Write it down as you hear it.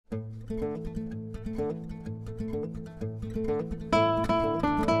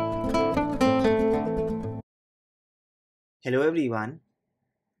Hello everyone,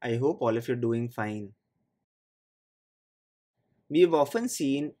 I hope all of you are doing fine. We've often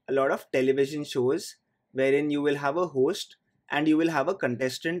seen a lot of television shows wherein you will have a host and you will have a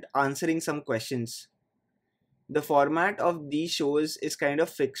contestant answering some questions. The format of these shows is kind of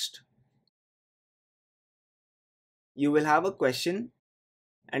fixed. You will have a question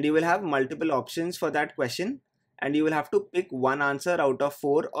and you will have multiple options for that question, and you will have to pick one answer out of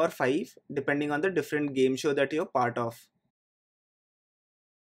 4 or 5 depending on the different game show that you're part of.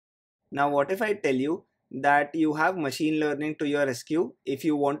 Now, what if I tell you that you have machine learning to your rescue if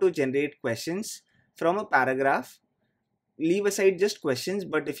you want to generate questions from a paragraph? Leave aside just questions,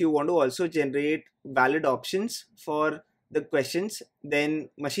 but if you want to also generate valid options for the questions, then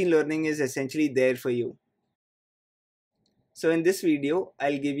machine learning is essentially there for you. So in this video,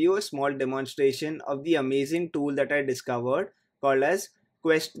 I'll give you a small demonstration of the amazing tool that I discovered called as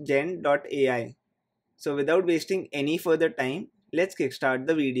Questgen AI. So without wasting any further time, let's kickstart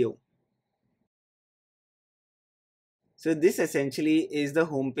the video. So this essentially is the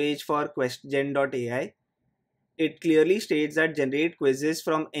homepage for Questgen AI. It clearly states that generate quizzes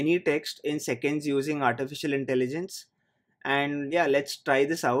from any text in seconds using artificial intelligence. And yeah, let's try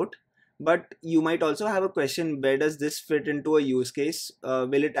this out. But you might also have a question, where does this fit into a use case?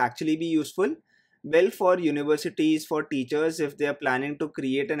 Will it actually be useful? Well, for universities, for teachers, if they are planning to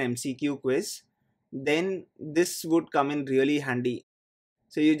create an MCQ quiz, then this would come in really handy.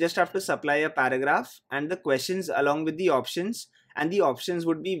 So you just have to supply a paragraph and the questions along with the options, and the options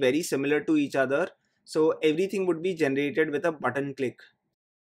would be very similar to each other. So everything would be generated with a button click.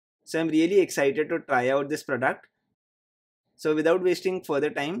 So I'm really excited to try out this product. So without wasting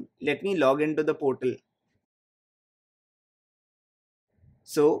further time, let me log into the portal.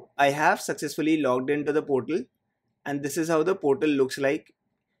 So I have successfully logged into the portal, and this is how the portal looks like.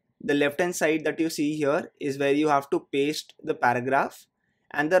 The left hand side that you see here is where you have to paste the paragraph,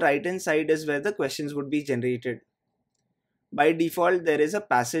 and the right hand side is where the questions would be generated. By default, there is a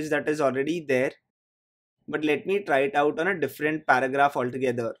passage that is already there, but let me try it out on a different paragraph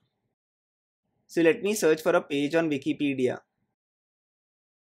altogether. So let me search for a page on Wikipedia.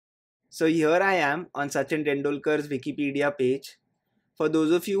 So here I am on Sachin Tendulkar's Wikipedia page. For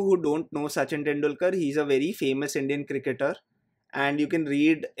those of you who don't know Sachin Tendulkar, he's a very famous Indian cricketer, and you can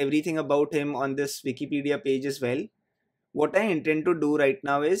read everything about him on this Wikipedia page as well. What I intend to do right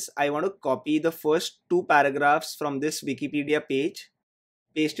now is I want to copy the first 2 paragraphs from this Wikipedia page,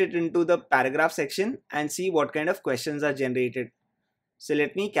 paste it into the paragraph section, and see what kind of questions are generated. So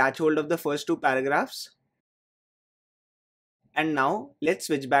let me catch hold of the first 2 paragraphs. And now let's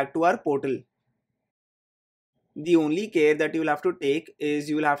switch back to our portal. The only care that you'll have to take is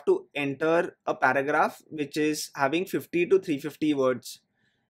you'll have to enter a paragraph which is having 50 to 350 words.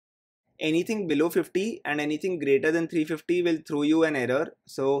 Anything below 50 and anything greater than 350 will throw you an error.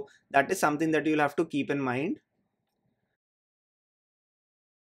 So that is something that you'll have to keep in mind.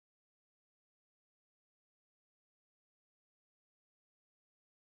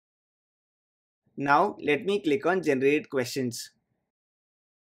 Now let me click on generate questions.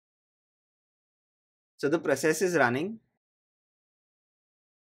 So the process is running.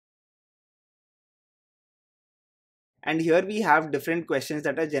 And here we have different questions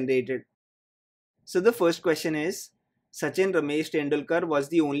that are generated. So the first question is, Sachin Ramesh Tendulkar was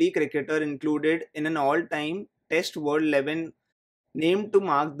the only cricketer included in an all-time Test World 11 named to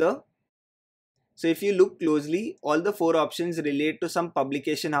mark the. So if you look closely, all the 4 options relate to some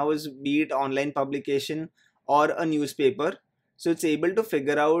publication house, be it online publication or a newspaper. So it's able to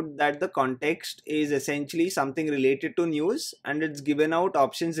figure out that the context is essentially something related to news, and it's given out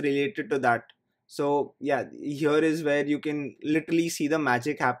options related to that. So yeah, here is where you can literally see the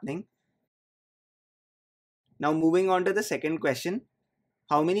magic happening. Now moving on to the second question.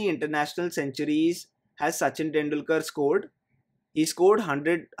 How many international centuries has Sachin Tendulkar scored? He scored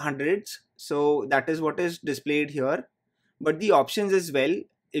hundreds, so that is what is displayed here. But the options as well,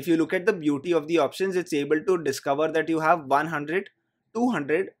 if you look at the beauty of the options, it's able to discover that you have 100,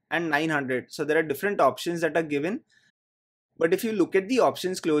 200 and 900. So there are different options that are given. But if you look at the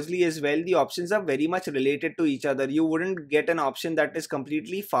options closely as well, the options are very much related to each other. You wouldn't get an option that is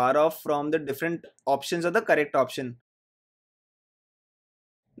completely far off from the different options or the correct option.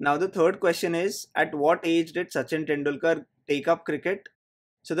 Now the third question is, at what age did Sachin Tendulkar take up cricket?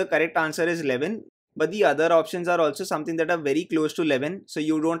 So the correct answer is 11. But the other options are also something that are very close to 11. So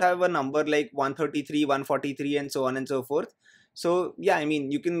you don't have a number like 133, 143 and so on and so forth. So yeah, I mean,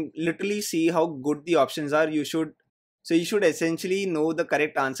 you can literally see how good the options are. You should So you should essentially know the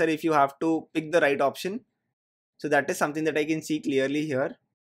correct answer if you have to pick the right option. So that is something that I can see clearly here.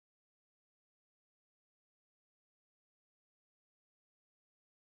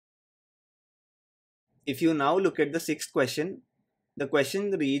 If you now look at the sixth question, the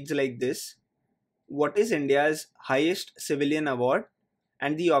question reads like this: what is India's highest civilian award?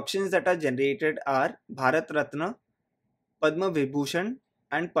 And the options that are generated are Bharat Ratna, Padma Vibhushan,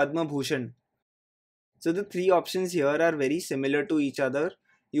 and Padma Bhushan. So the three options here are very similar to each other.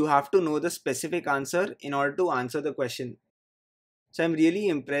 You have to know the specific answer in order to answer the question. So I'm really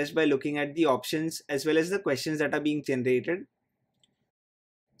impressed by looking at the options as well as the questions that are being generated.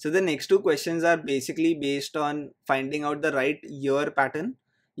 So the next two questions are basically based on finding out the right year pattern.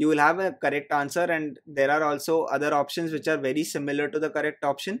 You will have a correct answer, and there are also other options which are very similar to the correct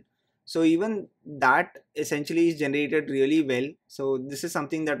option. So even that essentially is generated really well. So this is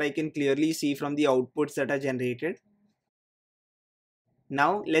something that I can clearly see from the outputs that are generated.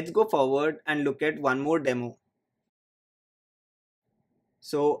 Now let's go forward and look at one more demo.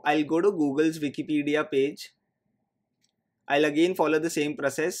 So I'll go to Google's Wikipedia page. I'll again follow the same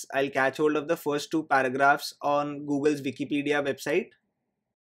process. I'll catch hold of the first two paragraphs on Google's Wikipedia website,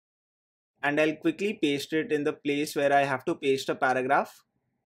 and I'll quickly paste it in the place where I have to paste a paragraph.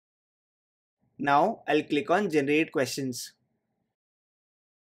 Now I'll click on Generate Questions.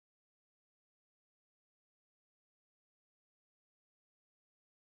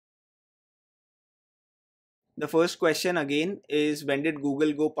 The first question again is, when did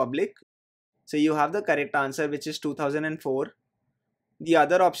Google go public? So you have the correct answer, which is 2004. The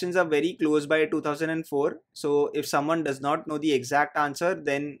other options are very close by 2004. So if someone does not know the exact answer,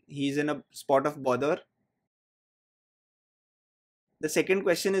 then he's in a spot of bother. The second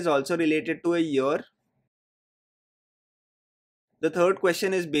question is also related to a year. The third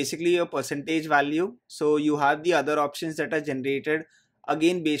question is basically a percentage value. So you have the other options that are generated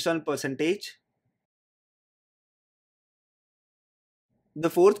again based on percentage. The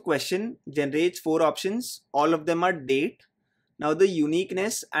fourth question generates four options. All of them are date. Now the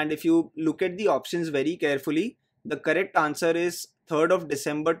uniqueness, and if you look at the options very carefully, the correct answer is 3rd of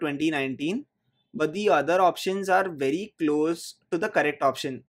December 2019, but the other options are very close to the correct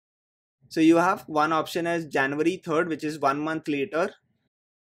option. So you have one option as January 3rd, which is 1 month later.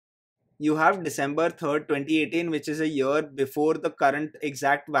 You have December 3rd, 2018, which is a year before the current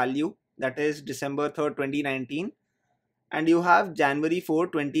exact value, that is December 3rd, 2019. And you have January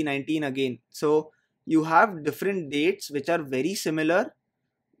 4th, 2019 again. So you have different dates which are very similar.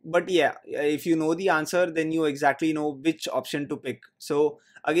 But yeah, if you know the answer, then you exactly know which option to pick. So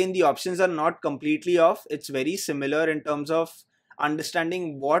again, the options are not completely off. It's very similar in terms of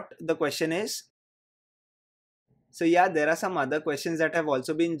understanding what the question is. So yeah, there are some other questions that have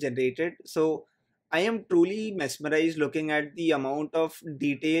also been generated. So I am truly mesmerized looking at the amount of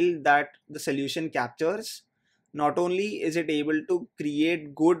detail that the solution captures. Not only is it able to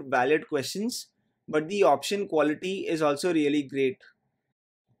create good, valid questions, but the option quality is also really great.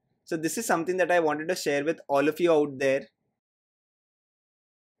 So this is something that I wanted to share with all of you out there.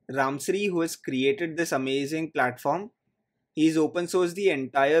 Ramsri, who has created this amazing platform, he's open sourced the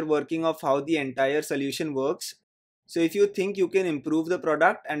entire working of how the entire solution works. So if you think you can improve the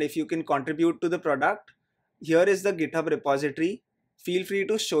product and if you can contribute to the product, here is the GitHub repository. Feel free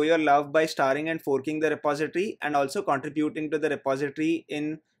to show your love by starring and forking the repository and also contributing to the repository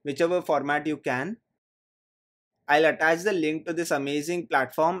in whichever format you can. I'll attach the link to this amazing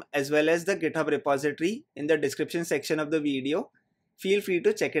platform as well as the GitHub repository in the description section of the video. Feel free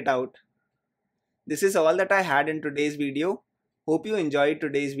to check it out. This is all that I had in today's video. Hope you enjoyed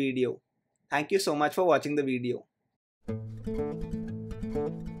today's video. Thank you so much for watching the video.